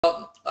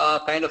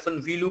kind of a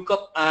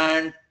VLOOKUP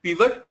and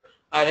pivot.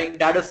 I think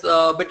that is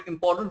a bit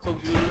important. So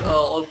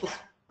we'll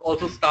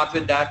also start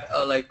with that.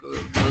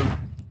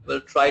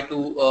 We'll try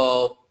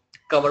to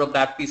cover up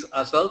that piece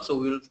as well. So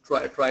we'll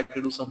try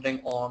to do something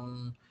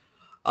on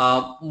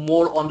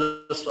more on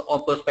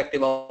the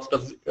perspective of the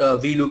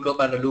VLOOKUP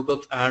and the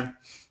lookups, and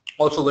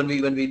also when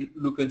we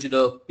look into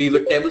the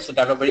pivot tables, so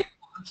that are very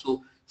important.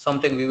 So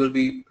something we will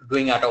be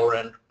doing at our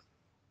end.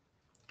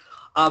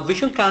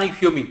 Vishal, can you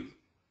hear me?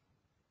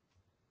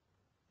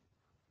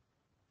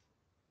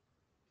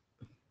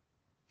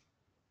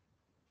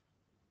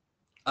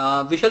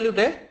 Vishal, you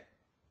there?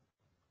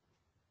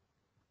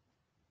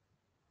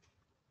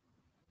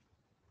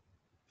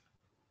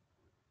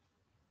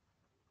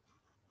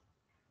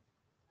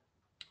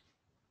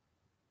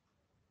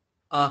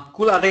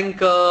 Cool. I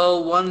think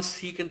once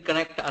he can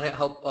connect, I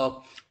hope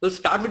we'll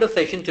start with the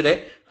session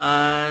today,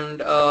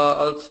 and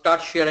I'll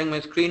start sharing my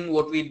screen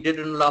what we did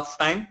in last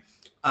time,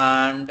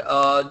 and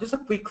just a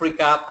quick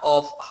recap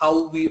of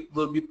how we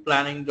will be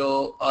planning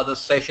the other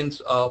sessions.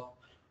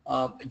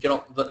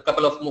 The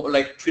couple of more,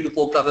 like 3 to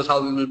 4 classes,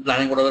 how we will be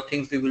planning, what are the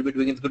things we will be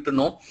doing. It's good to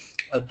know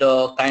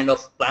the kind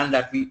of plan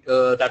that we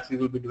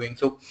will be doing.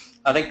 So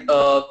I think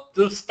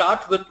we'll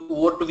start with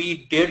what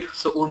we did.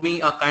 So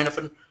Urmi, a kind of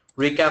an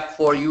recap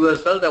for you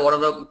as well, that what are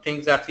the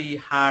things that we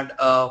had,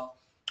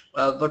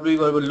 what we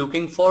were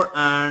looking for,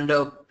 and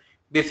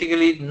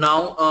basically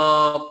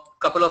now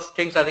couple of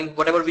things. I think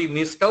whatever we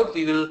missed out,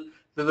 we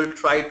will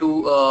try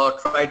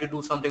to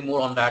do something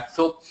more on that.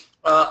 So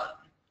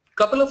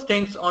couple of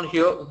things on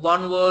here.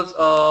 One was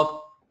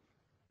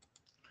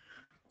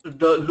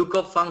the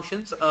lookup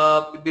functions.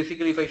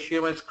 Basically, if I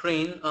share my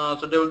screen,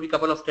 so there will be a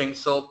couple of things.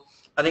 So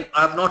I think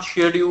I have not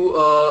shared you.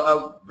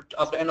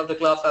 After the end of the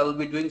class, I will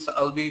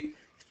be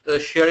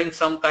sharing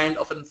some kind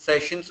of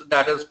sessions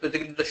that is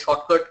basically the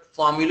shortcut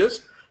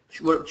formulas.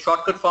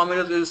 Shortcut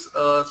formulas is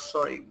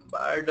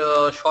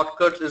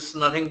shortcuts is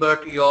nothing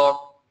but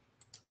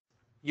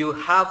you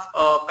have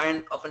a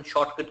kind of a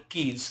shortcut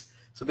keys.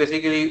 So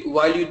basically,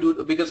 while you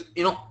do, because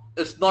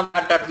it's not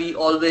that we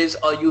always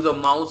use a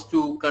mouse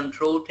to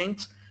control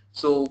things.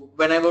 So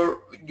whenever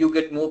you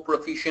get more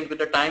proficient with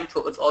the time,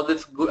 so it's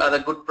always good as a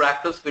good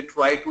practice. We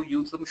try to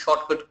use some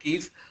shortcut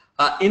keys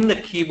in the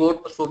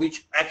keyboard, so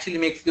which actually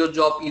makes your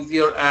job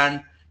easier,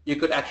 and you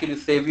could actually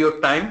save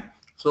your time.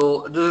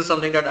 So this is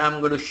something that I'm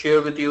going to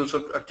share with you. So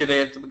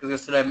today, because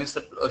yesterday I missed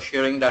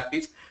sharing that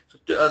piece.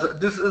 So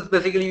this is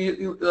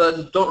basically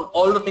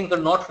all the things are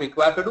not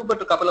required to do,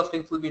 but a couple of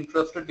things will be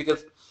interested,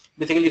 because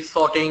basically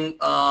sorting,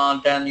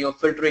 then you're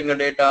filtering the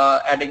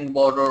data, adding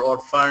border or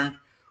font,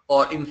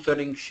 or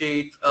inserting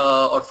sheets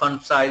or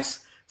font size.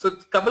 So a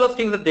couple of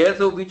things are there,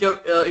 so which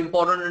are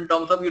important in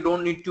terms of you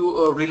don't need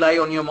to rely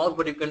on your mouse,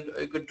 but you can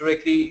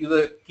directly use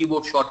a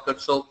keyboard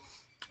shortcut. So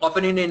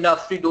often in the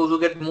industry, those who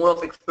get more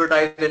of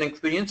expertise and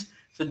experience,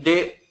 so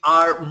they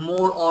are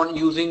more on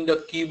using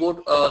the keyboard.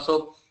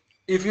 So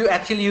if you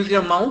actually use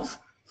your mouse,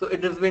 so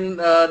it has been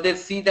they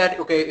see that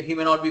okay, he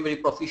may not be very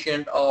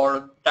proficient,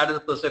 or that is the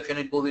perception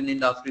it goes in the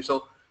industry.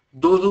 So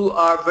those who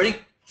are very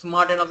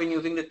smart enough in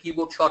using the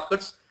keyboard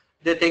shortcuts,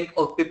 they think,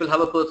 oh, people have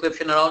a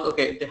perception around,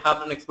 okay, they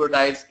have an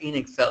expertise in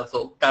Excel.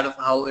 So that is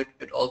how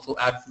it also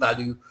adds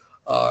value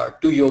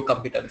to your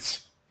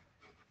competence.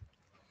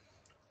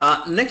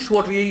 Next,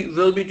 what we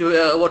will be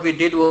doing, what we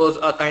did was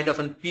a kind of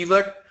a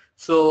pivot.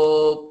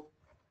 So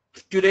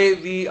today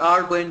we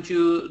are going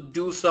to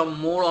do some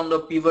more on the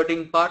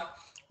pivoting part.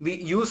 We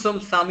use some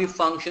SUMIF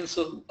functions.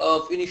 So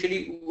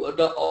initially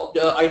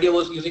the idea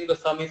was using the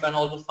SUMIF and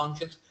all the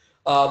functions,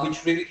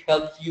 which really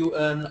helps you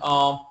in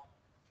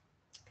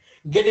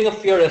getting a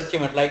fair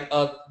estimate,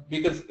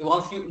 because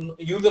once you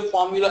use a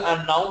formula,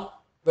 and now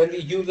when we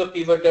use a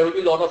pivot, there will be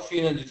a lot of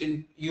synergies.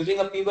 In using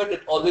a pivot,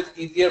 it's always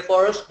easier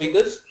for us,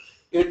 because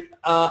it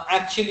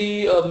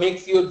actually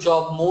makes your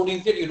job more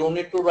easier. You don't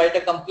need to write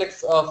a complex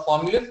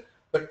formulas,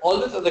 but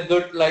always as a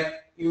good,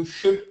 you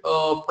should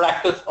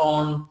practice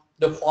on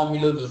the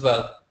formulas as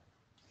well.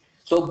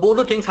 So both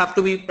the things have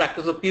to be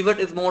practiced. The pivot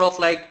is more of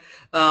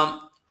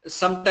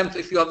sometimes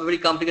if you have a very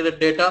complicated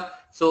data,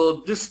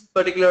 so this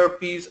particular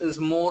piece is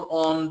more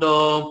on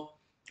the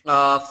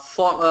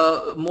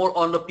more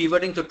on the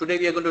pivoting. So today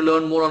we are going to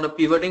learn more on the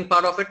pivoting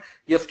part of it.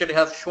 Yesterday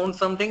has shown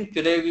something.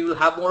 Today we will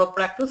have more of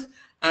practice,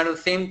 and at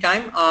the same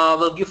time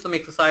we'll give some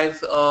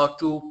exercise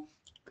to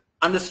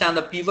understand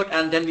the pivot,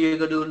 and then we are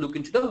going to look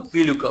into the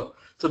VLOOKUP.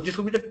 So this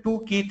will be the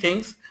two key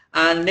things,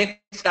 and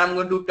next I'm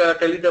going to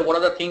tell you that what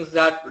are the things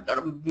that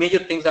are major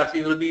things that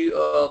we will be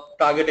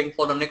targeting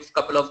for the next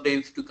couple of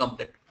days to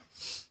complete.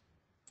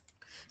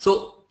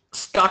 So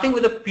starting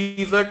with the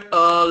pivot,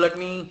 let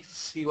me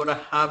see what I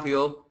have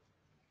here.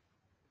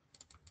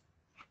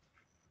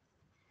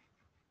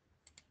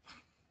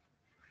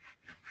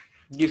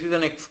 This is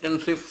an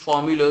extensive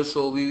formula,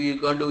 so we are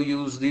going to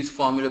use these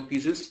formula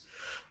pieces,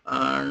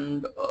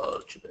 and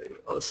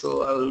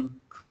also I will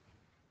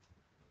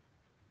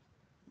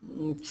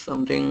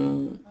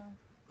something.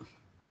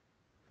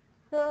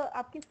 Sir,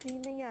 आपकी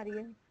screen नहीं आ रही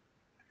है.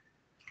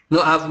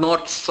 No, I have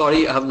not.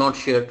 Sorry, I have not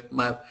shared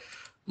my.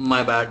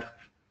 My bad.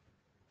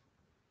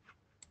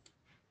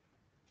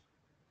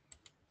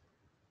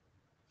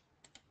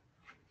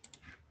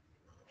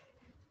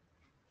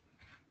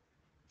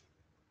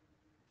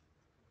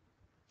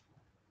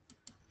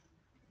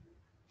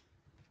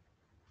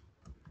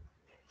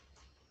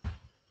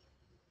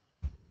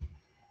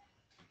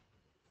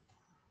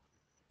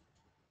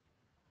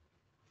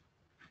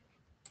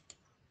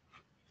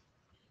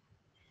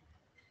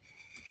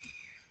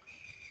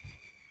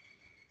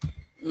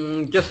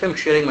 Just I'm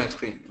sharing my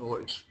screen. No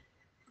worries.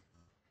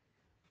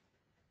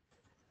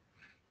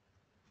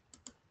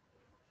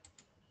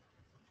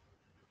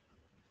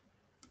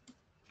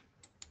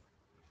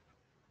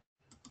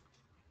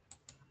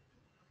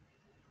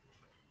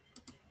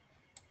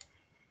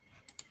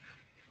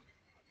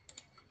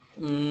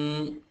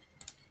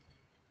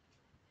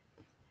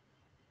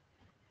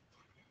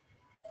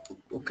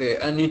 Okay,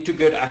 I need to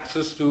get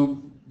access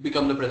to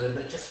become the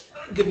presenter. Just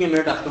give me a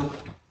minute. I have to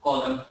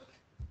call them.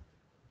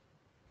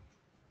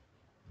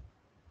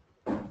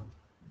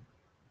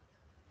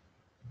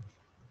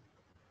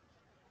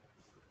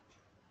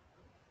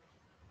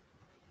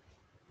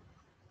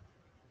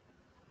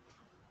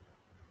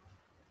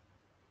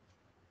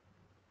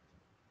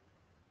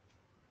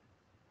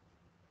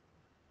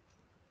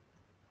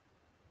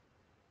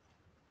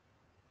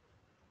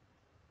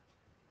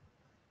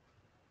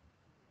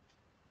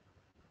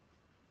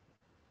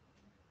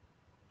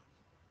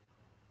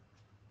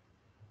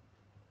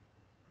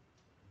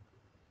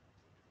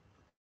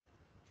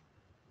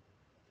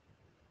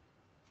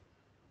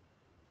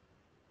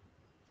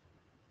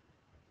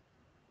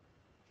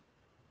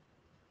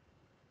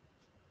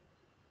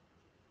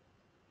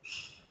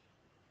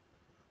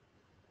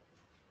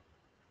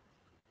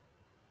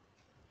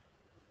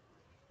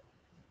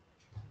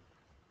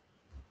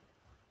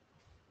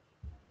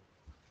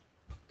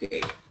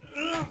 Okay.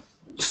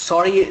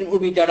 Sorry, it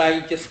would be that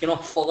I just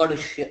forgot to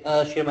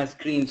share my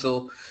screen,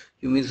 so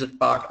you missed that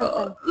part.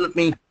 Okay. Let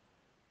me.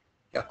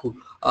 Yeah, cool.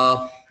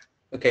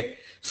 Okay.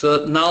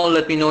 So now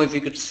let me know if you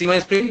could see my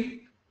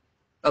screen.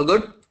 All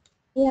good?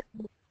 Yeah.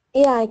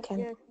 Yeah, I can.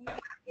 Yes,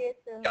 yes,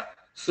 sir. Yeah.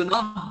 So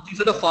now these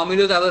are the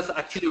formulas I was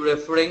actually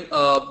referring.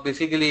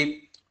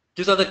 Basically,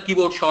 these are the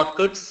keyboard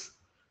shortcuts.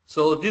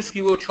 So this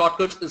keyboard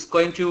shortcuts is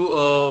going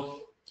to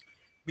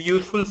be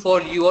useful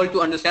for you all to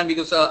understand,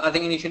 because I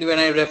think initially when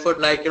I referred,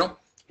 like,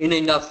 in the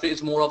industry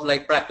it's more of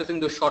like practicing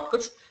those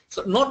shortcuts.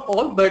 So not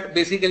all, but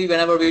basically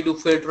whenever we do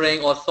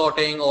filtering or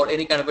sorting or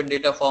any kind of a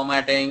data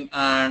formatting,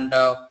 and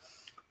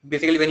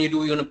basically when you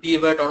do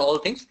pivot or all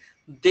things,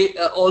 they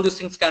all these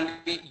things can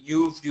be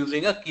used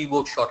using a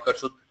keyboard shortcut.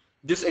 So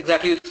this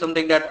exactly is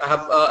something that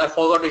I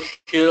forgot to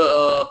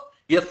share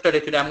yesterday.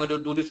 Today I'm going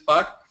to do this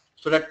part,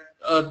 so that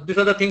these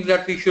are the things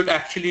that we should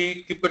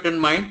actually keep it in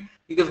mind,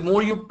 because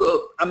more you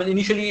I mean,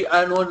 initially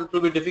I know it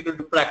will be difficult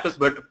to practice,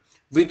 but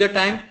with the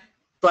time,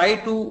 try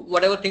to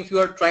whatever things you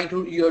are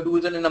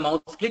doing in a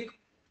mouse click,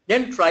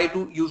 then try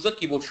to use a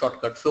keyboard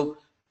shortcut. So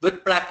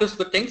with practice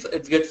with things,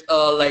 it gets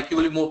like you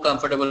will be more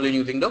comfortable in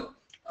using the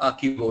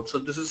keyboard. So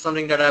this is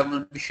something that I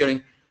will be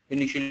sharing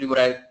initially what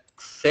I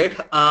said.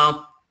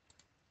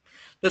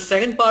 The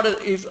second part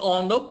is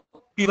on the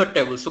pivot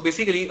table. So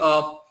basically,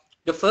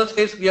 the first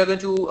phase we are going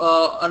to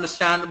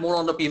understand more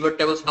on the pivot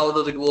tables, how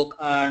does it work,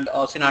 and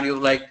scenarios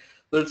like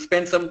we'll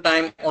spend some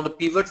time on the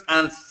pivots,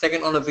 and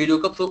second on the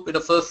VLOOKUP. So in the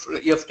first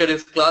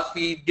yesterday's class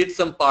we did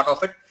some part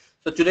of it.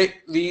 So today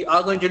we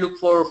are going to look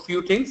for a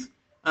few things,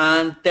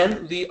 and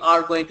then we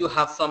are going to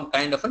have some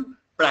kind of a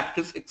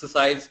practice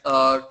exercise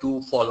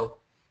to follow.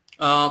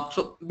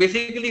 So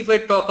basically, if I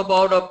talk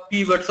about a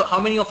pivot, so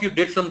how many of you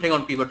did something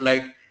on pivot?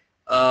 Like,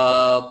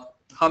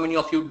 how many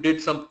of you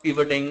did some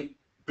pivoting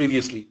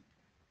previously?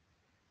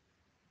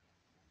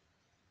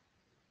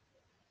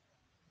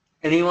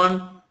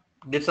 Anyone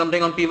did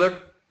something on pivot?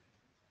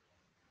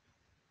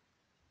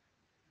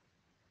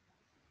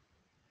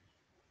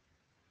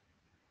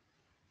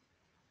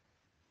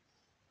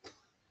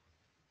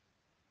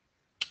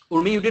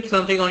 Urmi, you did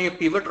something on your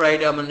pivot,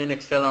 right? I mean, in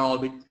Excel and all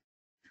bit.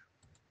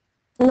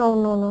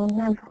 No,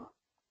 never.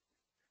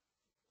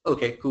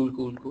 Okay,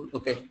 cool.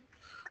 Okay.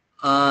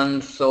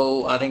 And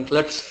so I think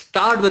let's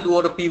start with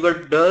what a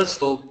pivot does.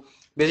 So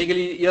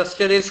basically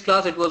yesterday's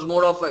class, it was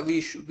more of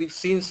we've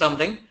seen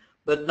something,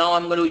 but now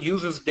I'm going to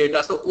use this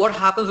data. So what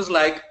happens is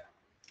like,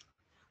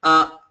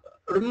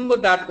 remember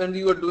that when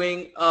we were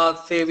doing,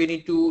 say we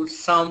need to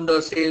sum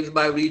the sales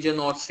by region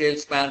or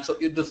salesman. So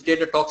if this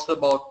data talks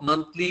about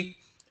monthly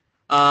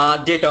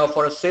data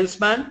for a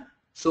salesman.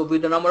 So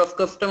with the number of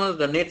customers,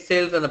 the net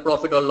sales, and the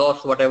profit or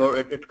loss, whatever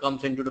it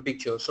comes into the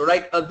picture. So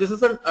right, this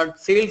is a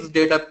sales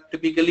data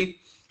typically,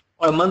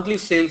 or a monthly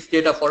sales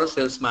data for a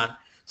salesman.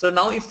 So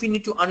now if we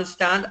need to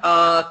understand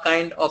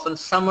kind of and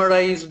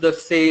summarize the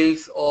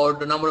sales or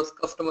the number of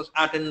customers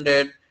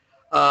attended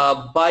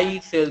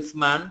by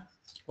salesman,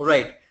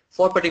 right,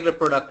 for particular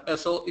product.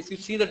 So if you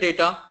see the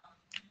data,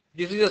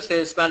 this is a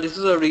salesman, this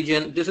is a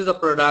region, this is a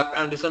product,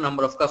 and this is a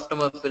number of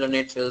customers with a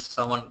net sales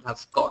someone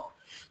has got.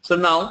 So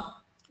now,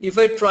 if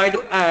I try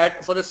to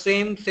add for the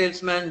same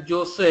salesman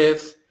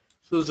Joseph,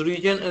 So his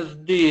region is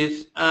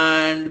this,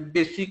 and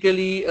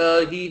basically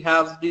he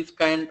has these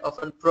kind of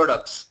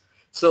products.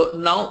 So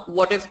now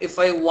what if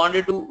I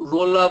wanted to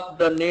roll up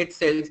the net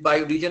sales by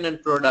region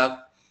and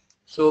product?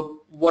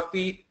 So what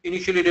we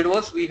initially did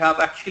was we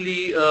have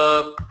actually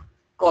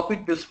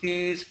copied this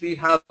piece, we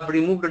have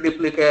removed the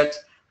duplicates,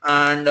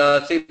 and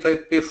say if I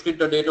pasted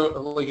the data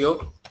over here,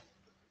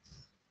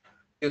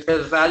 it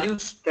says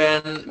values,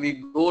 then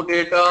we go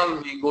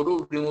data, we go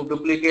to remove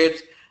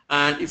duplicates,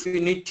 and if we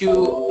need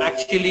to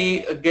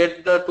actually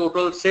get the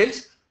total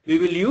sales, we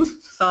will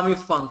use sum if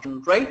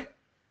function, right?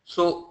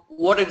 So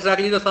what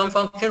exactly the sum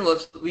function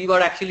was, we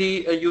were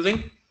actually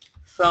using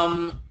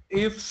sum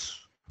ifs.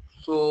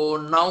 So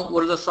now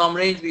what is the sum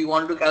range? We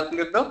want to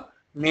calculate the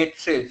net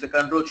sales. The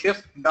control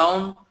shift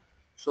down.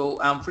 So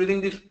I'm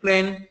freezing this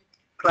plane.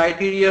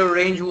 Criteria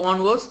range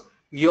 1 was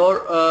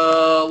your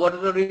what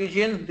is the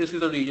region? This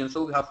is the region.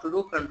 So we have to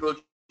do control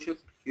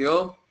shift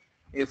here,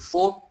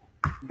 F4.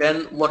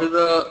 Then what is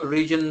the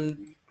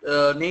region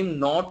name?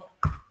 Not.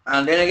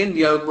 And then again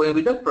we are going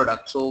with the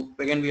product. So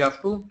again we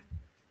have to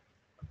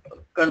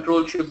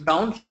control shift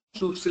down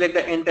to select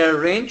the entire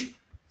range,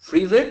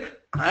 freeze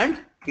it, and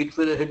hit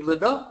with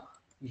the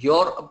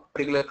your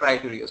particular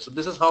criteria. So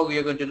this is how we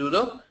are going to do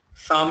the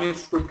sum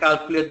if to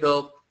calculate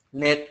the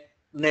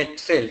net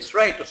sales,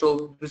 right?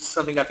 So this is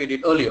something that we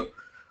did earlier.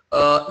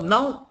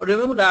 Now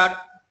remember that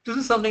this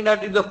is something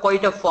that is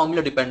quite a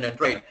formula dependent,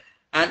 right?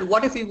 And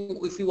what if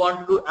we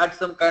want to add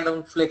some kind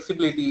of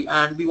flexibility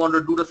and we want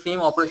to do the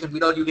same operation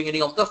without using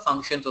any of the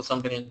functions or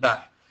something like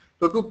that?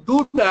 So to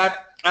do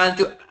that and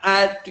to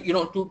add,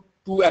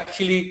 to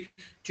actually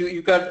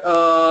you can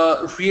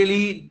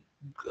really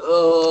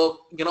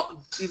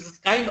this is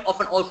kind of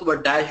an also a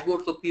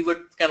dashboard. So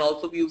pivot can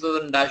also be used as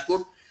a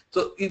dashboard.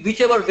 So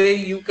whichever way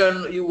you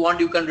want,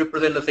 you can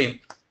represent the same.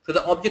 So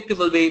the objective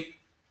will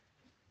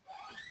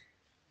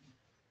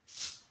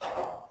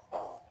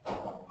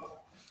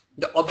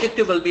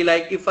be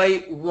like if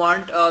I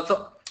want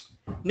so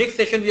next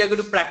session we are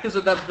going to practice.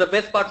 So the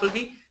best part will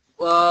be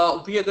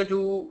we are going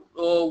to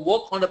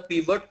work on the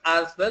pivot,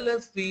 as well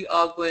as we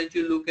are going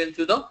to look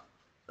into the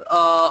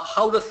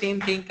how the same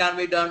thing can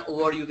be done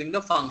over using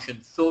the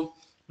functions. So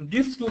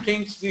these two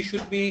things we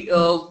should be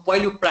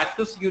while you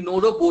practice,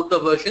 both the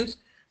versions.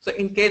 So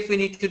in case we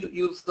need to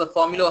use the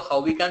formula,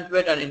 how we can do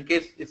it, and in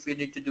case if we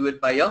need to do it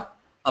by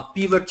a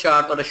pivot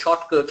chart or a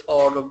shortcut,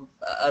 or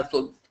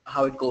so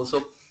how it goes.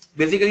 So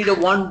basically the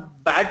one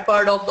bad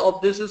part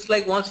of this is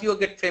like once you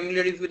get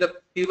familiar with the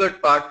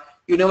pivot part,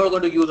 you're never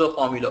going to use a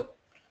formula.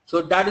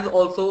 So that is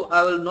also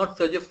I will not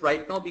suggest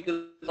right now,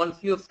 because once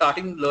you're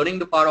starting learning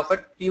the part of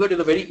it, pivot is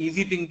a very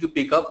easy thing to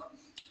pick up,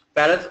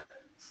 whereas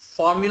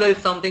formula is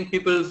something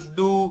people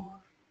do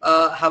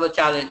have a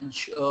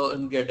challenge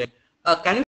in getting. Can you